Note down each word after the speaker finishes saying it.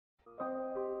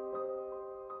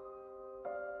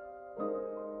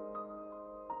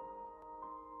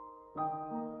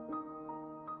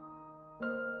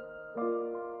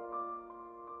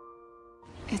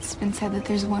It's been said that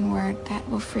there's one word that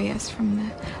will free us from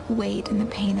the weight and the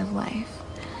pain of life,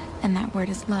 and that word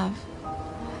is love.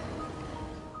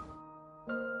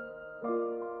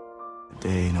 The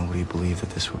day nobody believed that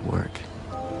this would work.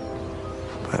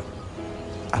 But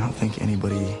I don't think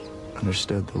anybody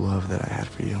understood the love that I had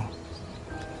for you.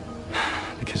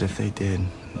 Because if they did,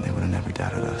 they would have never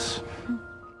doubted us.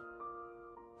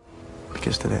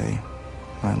 Because today,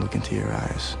 when I look into your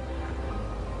eyes,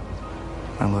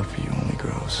 my love for you only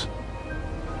grows.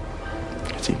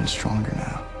 It's even stronger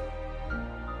now.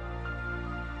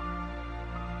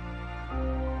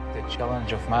 The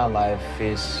challenge of my life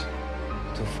is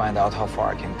to find out how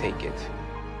far I can take it.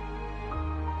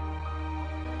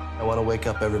 I want to wake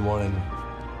up every morning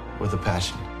with a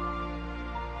passion.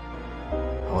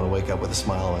 I want to wake up with a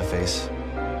smile on my face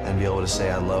and be able to say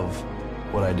I love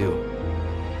what I do.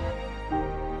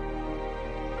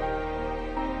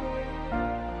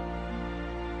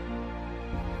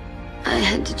 I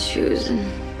had to choose, and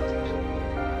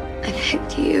I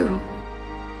picked you.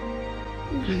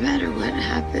 No matter what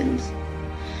happens,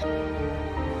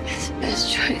 it's the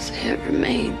best choice I ever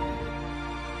made.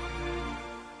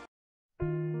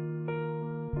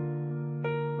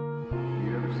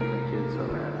 You ever seen a kid so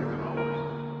happy with homework?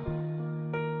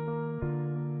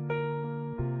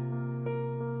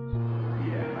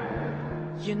 Yeah, I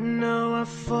have. You know I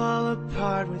fall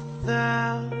apart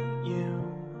without you.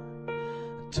 I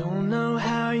don't know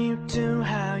how you do,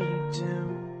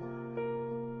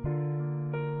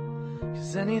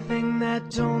 Cause anything that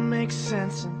don't make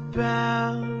sense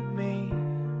about me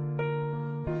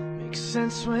makes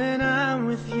sense when I'm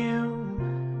with you.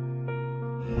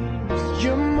 'Cause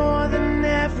you're more than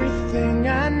everything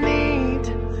I need.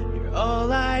 You're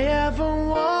all I ever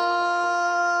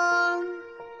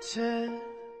wanted.